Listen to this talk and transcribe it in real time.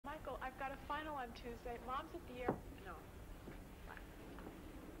final on Tuesday. Mom's at the air. No.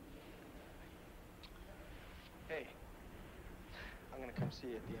 Hey, I'm gonna come see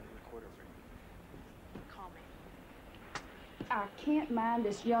you at the end of the quarter frame. Call me. I can't mind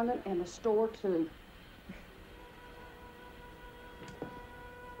this young'un in the store, too.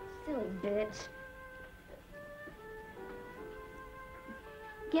 Silly bitch.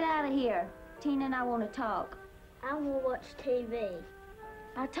 Get out of here. Tina and I want to talk. I want to watch TV.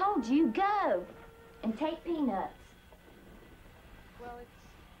 I told you, go. And take peanuts. Well, it's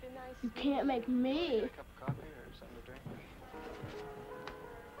been nice. You can't make me. A cup of coffee or something to drink?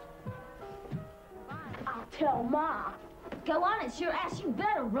 Bye. I'll tell Ma. Go on, it's your ass. You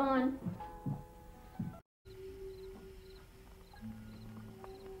better run.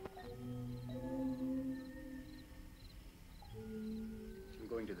 I'm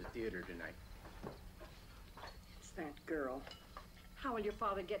going to the theater tonight. It's that girl. How will your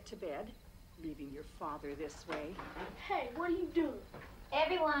father get to bed? Leaving your father this way. Hey, what are you doing?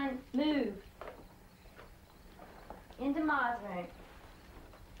 Everyone, move. Into Ma's room.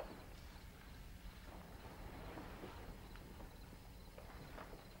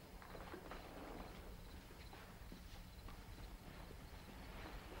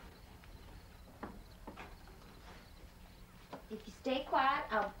 If you stay quiet,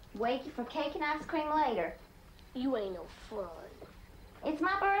 I'll wake you for cake and ice cream later. You ain't no fun. It's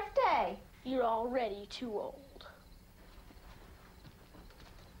my birthday. You're already too old.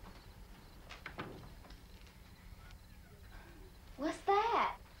 What's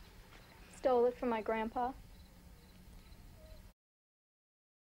that? Stole it from my grandpa.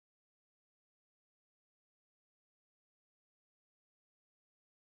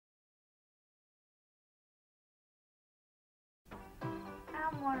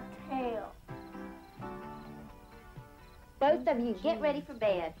 I want a tail. Both of you, get ready for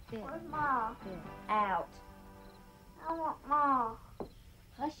bed. Where's Ma? Out. I want Ma.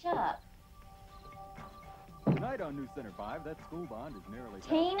 Hush up. Tonight on News Center 5, that school bond is nearly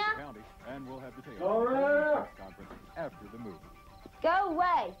Tina? the county, and we'll have the tail Laura! conference after the movie. Go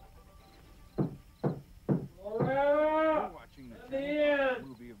away. We're watching the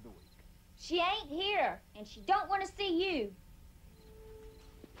movie of the week. She ain't here, and she don't want to see you.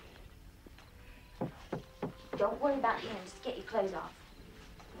 Don't worry about him. Just get your clothes off.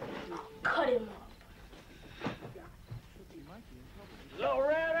 Cut him up.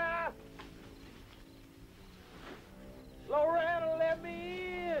 Loretta! Loretta, let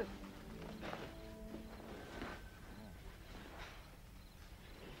me in!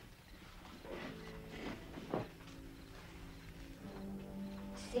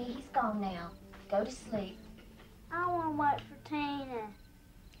 See, he's gone now. Go to sleep. I want to wait for Tina.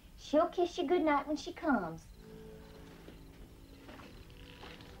 She'll kiss you goodnight when she comes.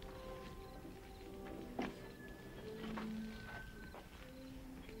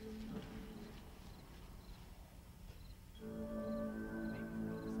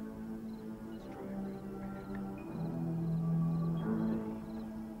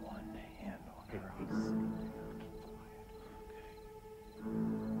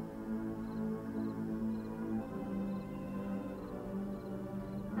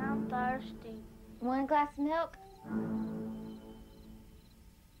 I'm thirsty. Want a glass of milk?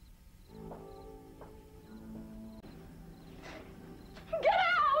 Get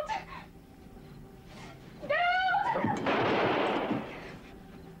out! Get out!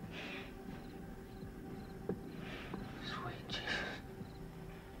 Sweet Jesus.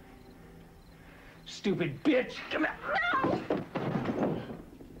 Stupid bitch! Come here! No!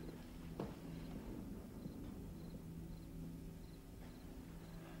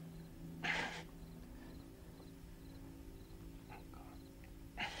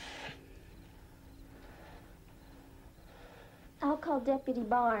 I'll call Deputy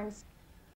Barnes.